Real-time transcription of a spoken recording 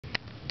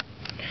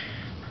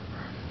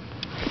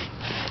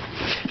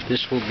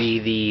This will be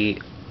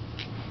the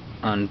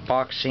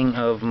unboxing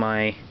of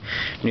my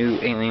new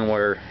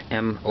Alienware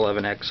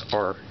M11X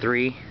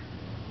R3.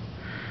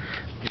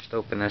 Just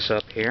open this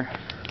up here.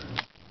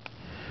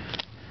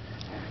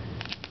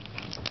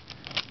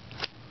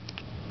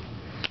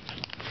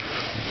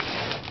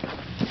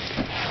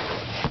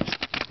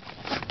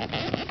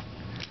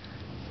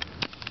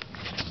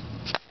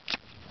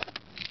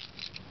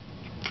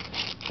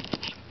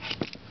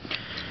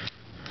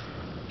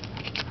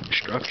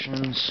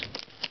 Instructions.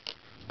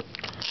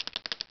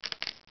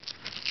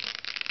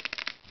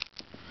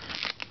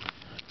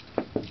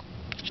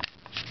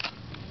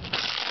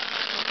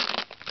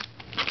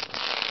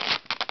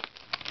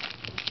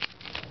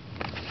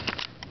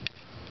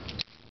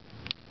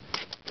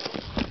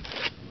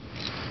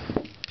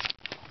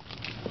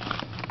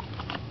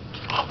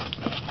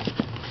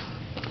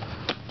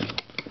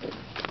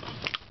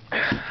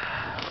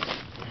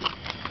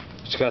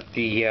 It's got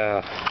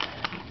the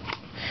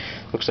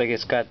looks like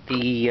it's got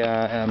the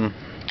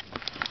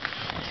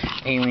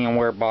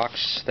Alienware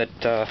box that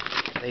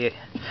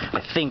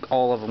I think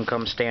all of them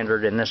come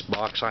standard in this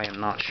box. I am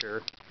not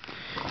sure.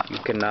 You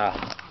can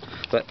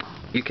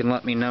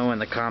let me know in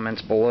the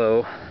comments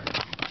below.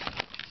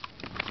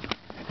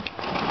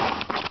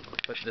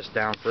 Put this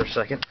down for a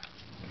second.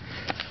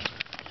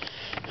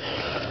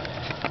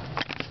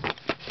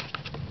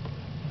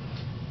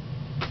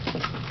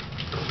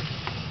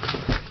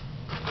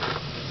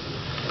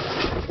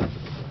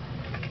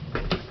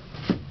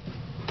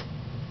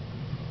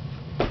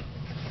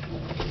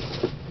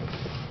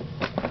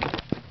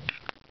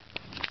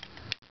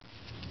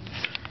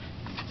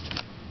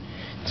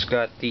 It's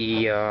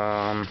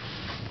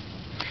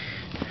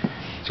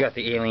got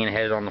the alien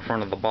head on the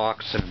front of the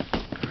box and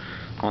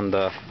on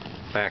the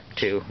back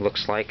too,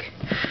 looks like.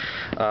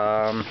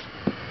 Well,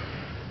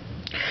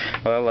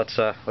 let's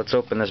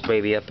open this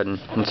baby up and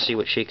see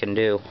what she can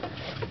do.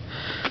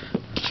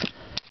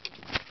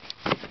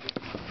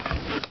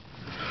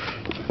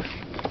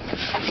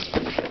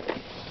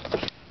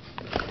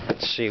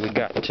 Let's see, we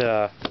got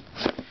the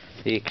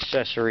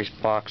accessories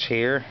box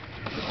here.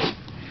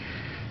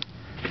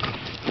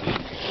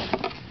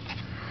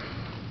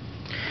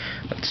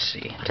 Let's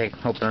see,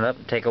 open it up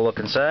and take a look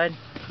inside.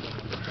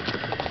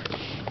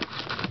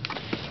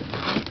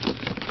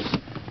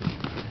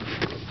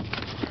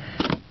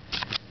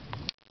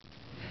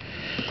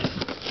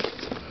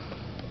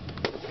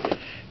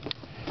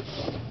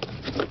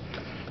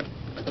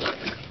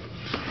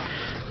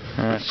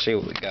 Let's see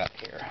what we got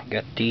here.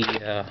 Got the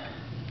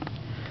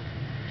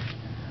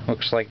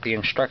looks like the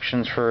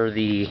instructions for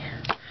the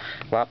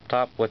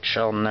laptop, which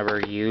I'll never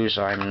use.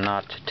 I'm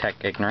not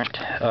tech ignorant.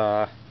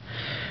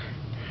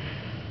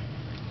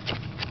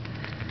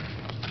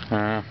 We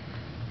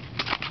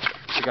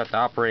got the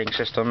operating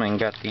system and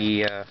got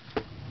the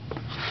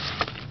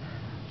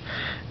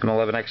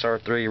M11X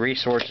R3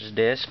 resources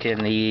disk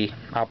and the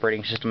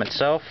operating system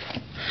itself.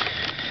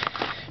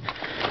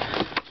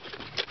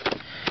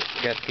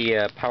 Got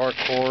the power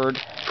cord,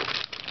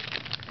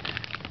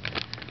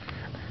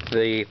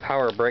 the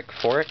power brick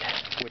for it,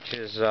 which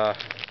is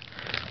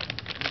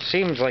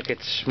seems like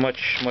it's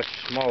much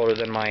smaller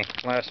than my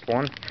last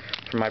one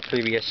from my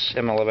previous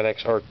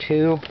M11X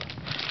R2.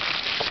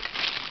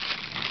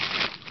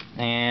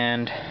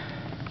 And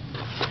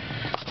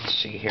let's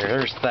see here,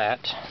 there's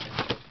that.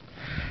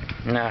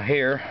 Now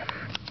here,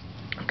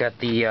 I've got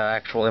the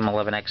actual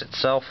M11X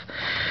itself,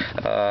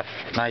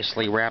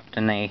 nicely wrapped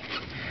in a,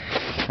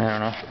 I don't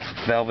know,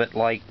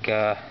 velvet-like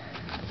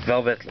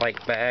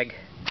bag.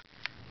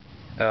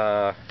 I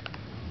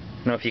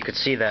don't know if you could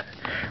see that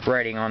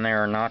writing on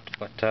there or not,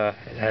 but it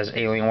has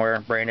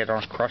Alienware branded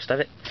on the crust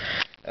of it.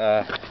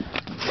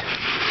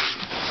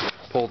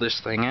 Pull this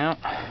thing out.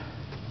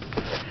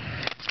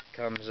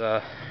 Comes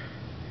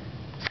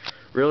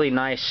really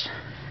nice.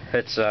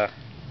 It's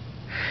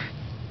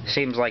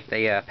seems like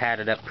they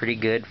padded up pretty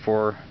good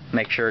for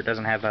make sure it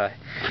doesn't have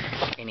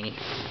any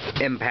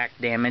impact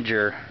damage,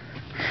 or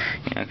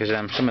because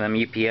some of them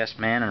UPS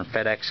man and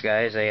FedEx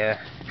guys, they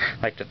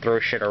like to throw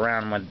shit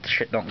around when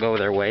shit don't go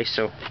their way.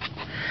 So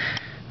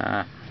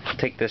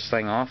take this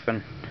thing off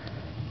and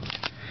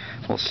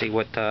we'll see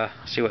what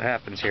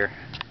happens here.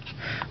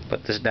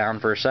 Put this down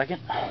for a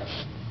second.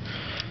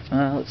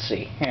 Let's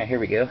see. Yeah, here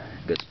we go.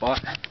 Good spot.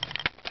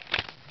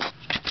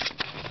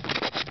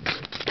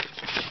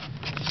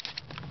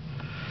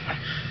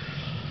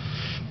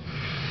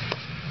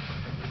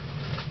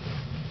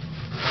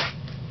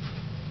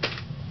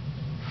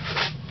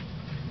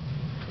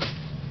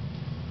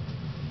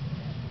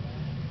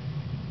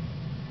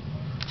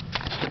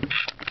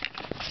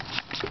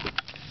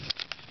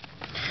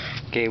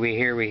 Okay,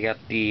 we got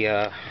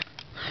the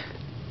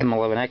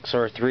M11X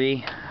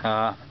R3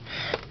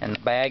 in the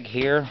bag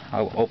here.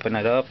 I'll open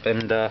it up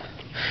and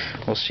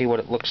we'll see what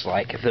it looks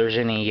like. If there's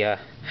any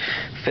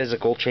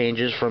physical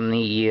changes from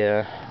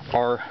the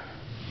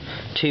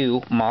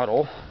R2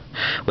 model,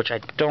 which I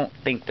don't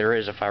think there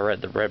is if I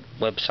read the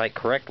website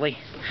correctly.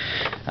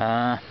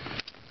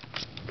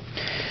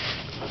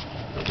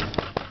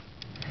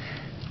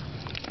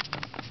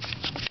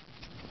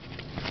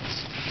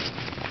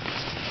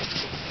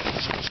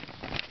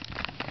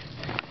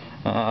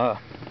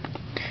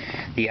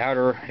 The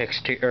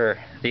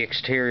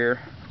exterior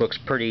looks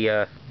pretty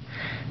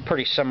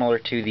similar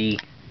to the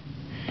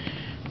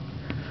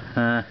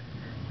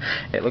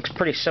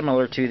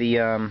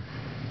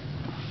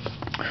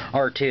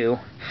R2.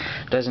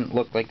 Doesn't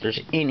look like there's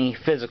any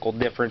physical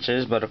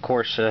differences, but of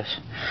course,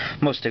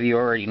 most of you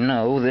already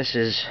know this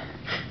is,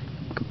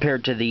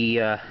 compared to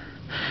the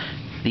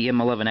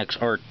M11X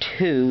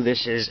R2,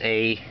 this is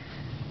a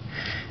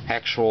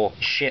actual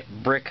shit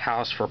brick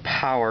house for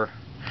power,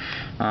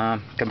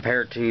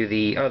 compared to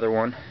the other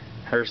one.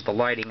 There's the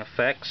lighting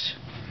effects.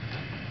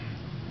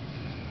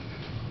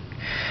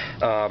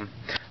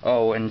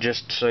 Oh, and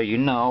just so you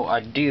know, I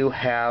do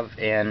have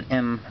an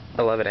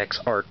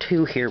M11X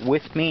R2 here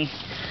with me.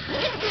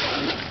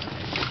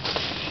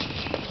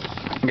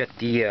 Got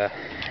the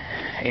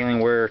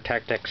Alienware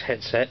Tactics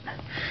headset.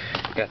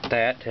 Got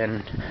that,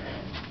 and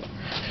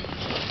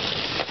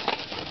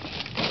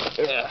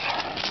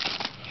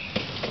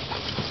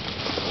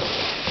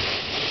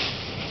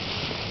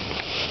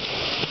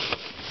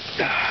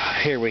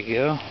here we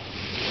go.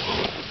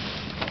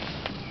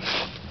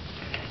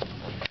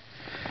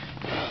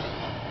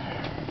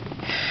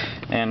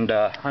 And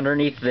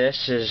underneath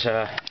this is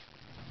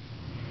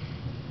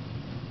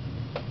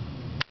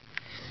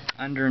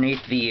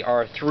underneath the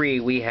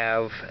R3 we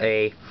have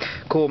a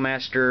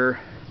Coolmaster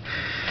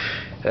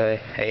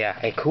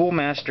a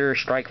Coolmaster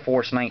Strike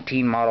Force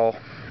 19 model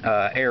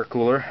air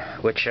cooler,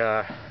 which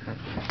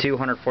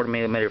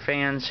 240mm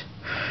fans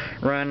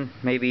run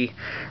maybe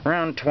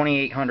around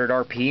 2800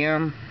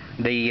 RPM.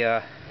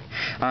 The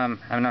I'm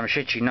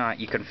shit you not,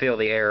 you can feel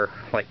the air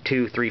like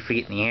 2-3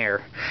 feet in the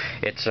air.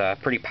 It's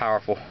pretty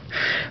powerful.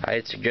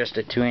 I'd suggest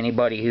it to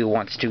anybody who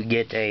wants to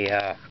get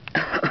a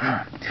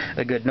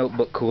a good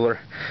notebook cooler,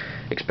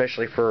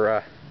 especially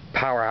for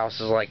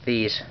powerhouses like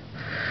these.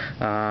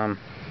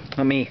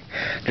 Let me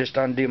just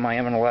undo my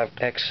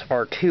M11X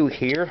R2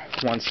 here.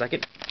 1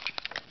 second.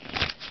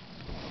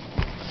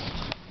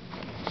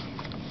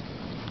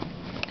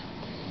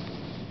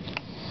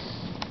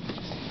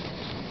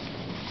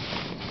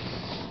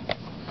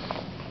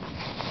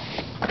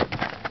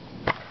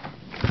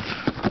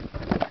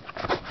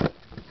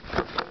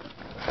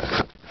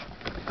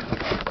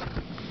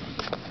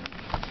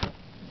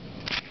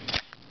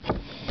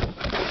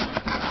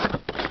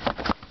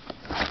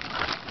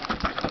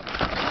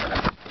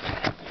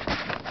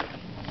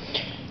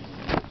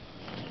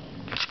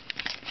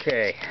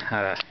 Okay,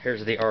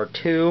 here's the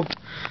R2,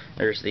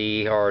 there's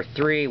the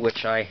R3,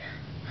 which I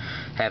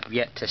have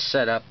yet to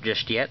set up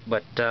just yet,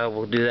 but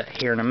we'll do that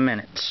here in a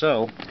minute.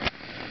 So,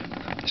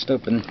 just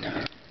open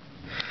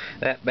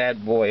that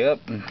bad boy up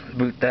and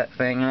boot that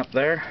thing up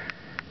there.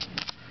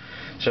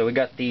 So we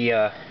got the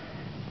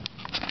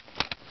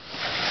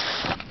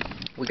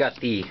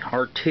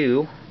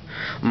R2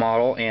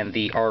 model and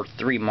the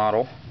R3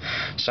 model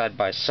side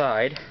by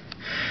side.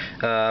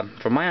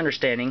 From my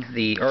understanding,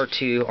 the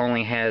R2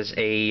 only has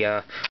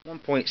a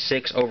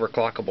 1.6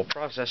 overclockable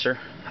processor,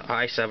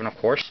 i7 of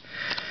course.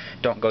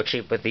 Don't go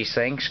cheap with these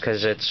things,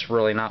 because it's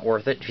really not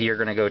worth it. If you're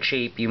going to go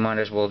cheap, you might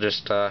as well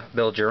just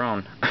build your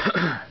own.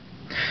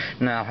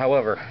 Now,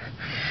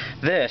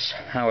 this,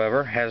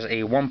 however, has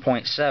a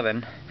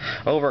 1.7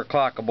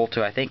 overclockable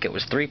to, I think it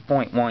was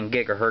 3.1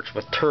 gigahertz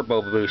with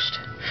turbo boost.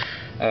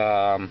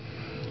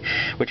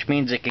 Which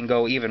means it can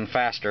go even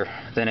faster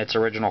than its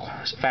original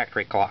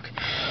factory clock.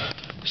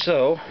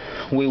 So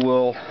we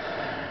will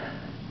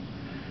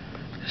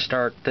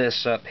start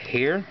this up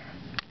here.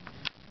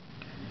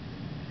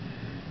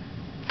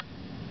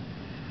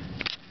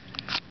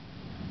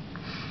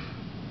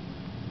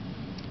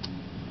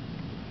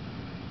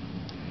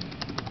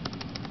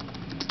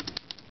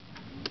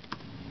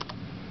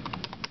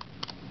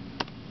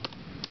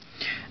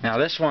 Now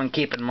this one,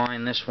 keep in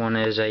mind, this one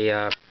is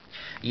a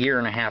year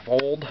and a half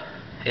old.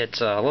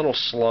 It's a little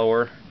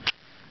slower,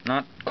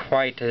 not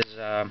quite as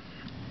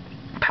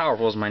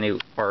powerful as my new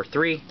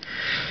R3.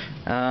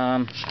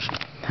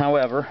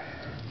 However,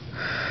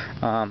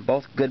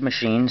 both good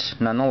machines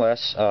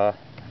nonetheless,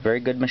 very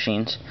good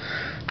machines.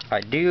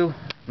 I do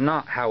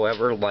not,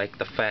 however, like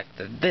the fact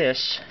that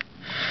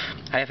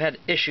I've had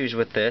issues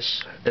with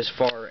this as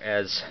far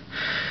as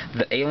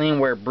the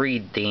Alienware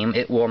breed theme.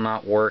 It will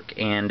not work,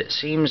 and it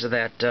seems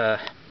that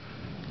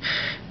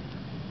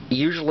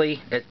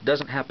usually it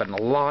doesn't happen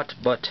a lot,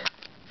 but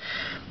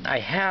I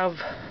have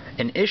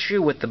an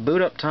issue with the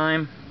boot up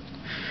time.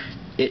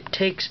 It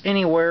takes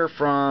anywhere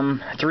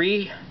from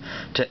 3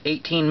 to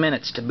 18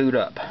 minutes to boot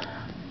up.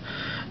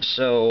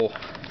 So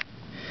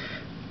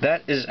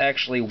that is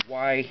actually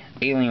why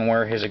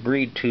Alienware has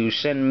agreed to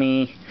send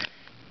me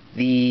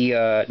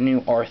the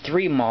new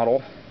R3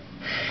 model,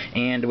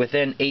 and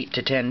within 8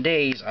 to 10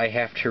 days I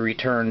have to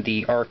return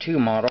the R2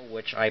 model,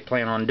 which I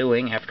plan on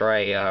doing after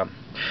I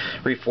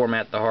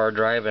reformat the hard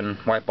drive and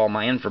wipe all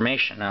my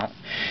information out.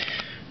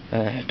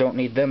 Don't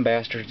need them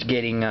bastards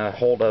getting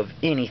hold of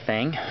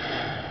anything.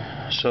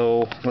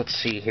 So let's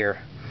see here.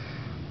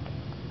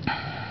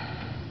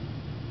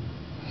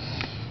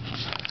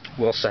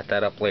 We'll set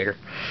that up later.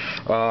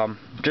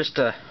 Just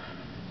to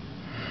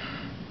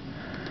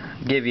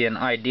give you an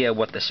idea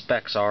what the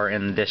specs are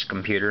in this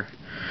computer,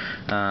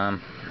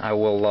 I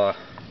will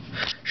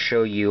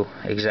show you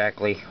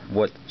exactly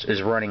what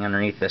is running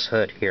underneath this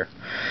hood here.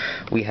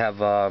 We have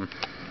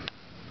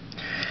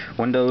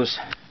Windows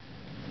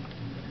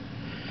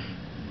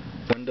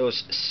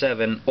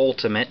 7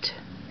 Ultimate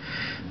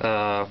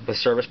with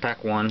Service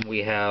Pack 1. We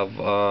have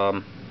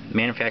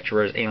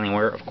manufacturer's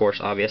Alienware, of course,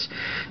 obvious.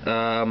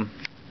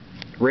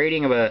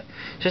 Rating of a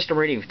system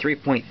rating of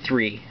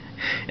 3.3,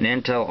 an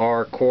Intel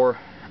R Core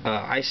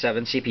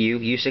i7 CPU,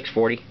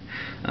 U640,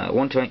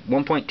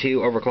 1.2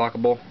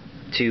 overclockable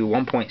to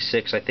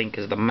 1.6, I think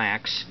is the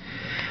max.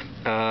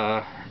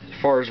 As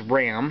far as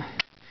RAM,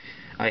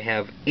 I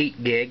have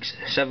 8 gigs,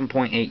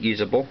 7.8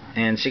 usable,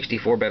 and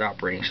 64-bit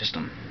operating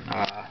system.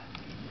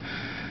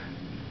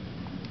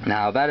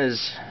 Now that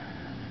is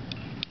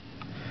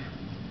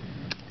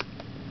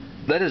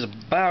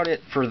about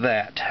it for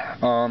that.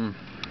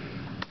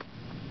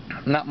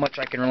 Not much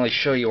I can really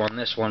show you on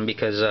this one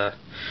because of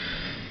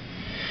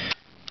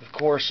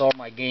course all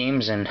my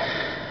games and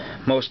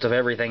most of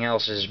everything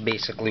else is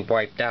basically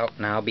wiped out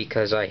now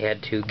because I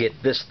had to get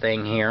this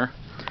thing here.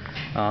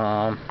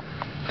 I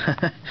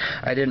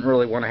didn't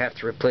really want to have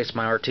to replace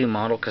my R2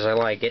 model because I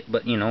like it,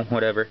 but you know,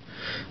 whatever.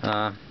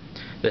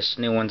 This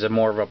new one's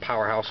more of a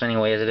powerhouse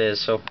anyway as it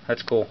is, so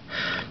that's cool.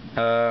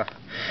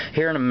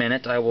 Here in a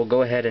minute I will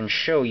go ahead and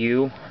show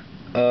you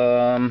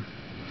the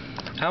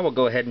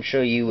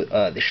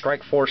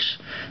Strikeforce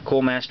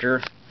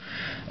Coolmaster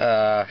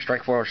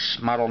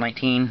Strikeforce Model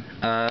 19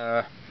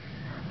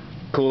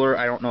 cooler.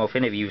 I don't know if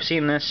any of you have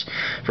seen this.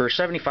 For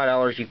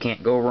 $75 you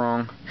can't go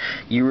wrong.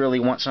 You really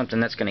want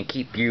something that's going to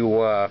keep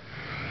you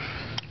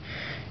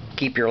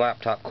keep your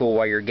laptop cool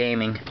while you're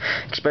gaming,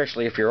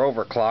 especially if you're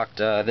overclocked.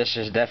 This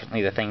is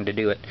definitely the thing to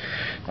do it.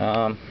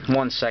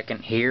 1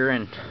 second here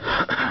and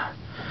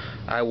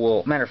I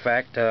will, matter of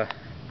fact,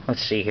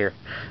 let's see here.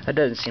 There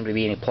doesn't seem to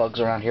be any plugs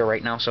around here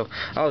right now, so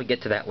I'll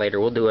get to that later.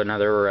 We'll do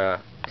another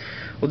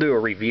we'll do a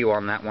review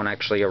on that one,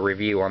 actually a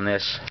review on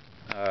this.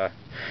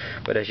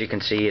 But as you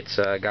can see, it's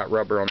got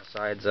rubber on the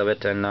sides of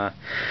it, and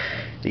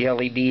the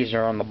LEDs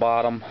are on the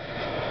bottom.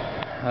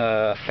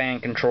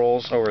 Fan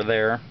controls over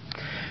there.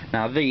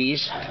 Now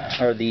these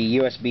are the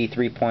USB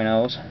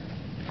 3.0s.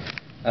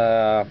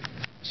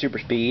 Super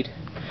speed.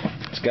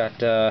 It's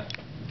got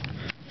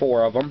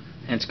 4 of them,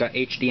 and it's got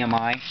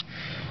HDMI.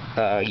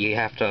 You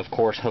have to, of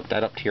course, hook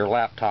that up to your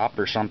laptop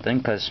or something,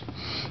 because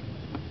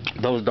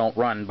those don't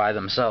run by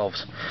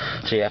themselves.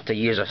 So you have to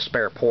use a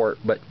spare port,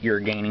 but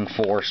you're gaining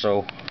 4,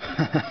 so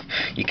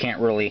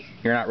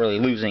you're not really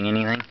losing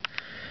anything.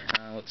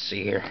 Let's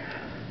see here.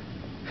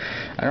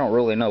 I don't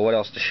really know what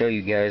else to show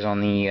you guys on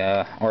the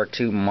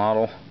R2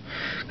 model,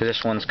 because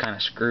this one's kind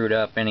of screwed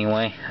up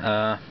anyway.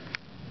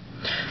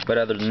 But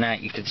other than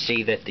that, you can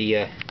see that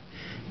the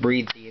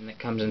breathe theme that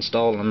comes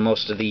installed on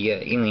most of the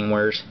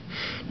Alienwares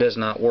does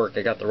not work.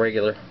 I got the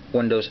regular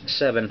Windows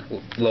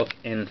 7 look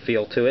and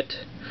feel to it.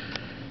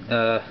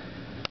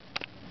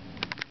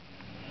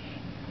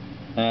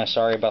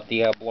 Sorry about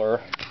the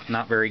blur,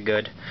 not very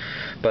good,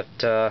 but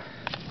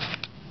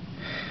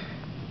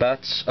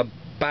that's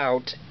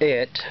about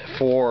it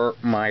for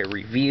my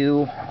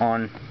review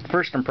on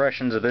first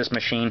impressions of this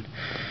machine.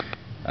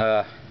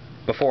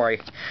 Before I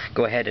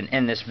go ahead and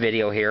end this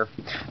video here,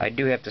 I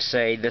do have to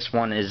say this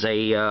one is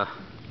a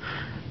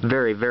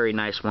very, very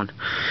nice one.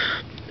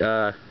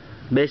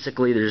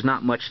 Basically, there's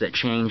not much that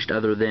changed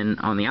other than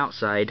on the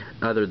outside,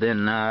 other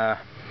than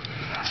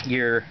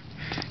your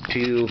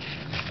 2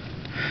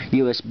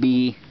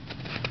 USB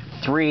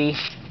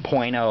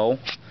 3.0.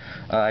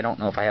 I don't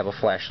know if I have a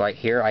flashlight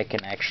here. I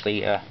can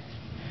actually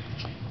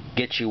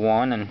get you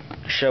one and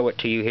show it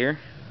to you here.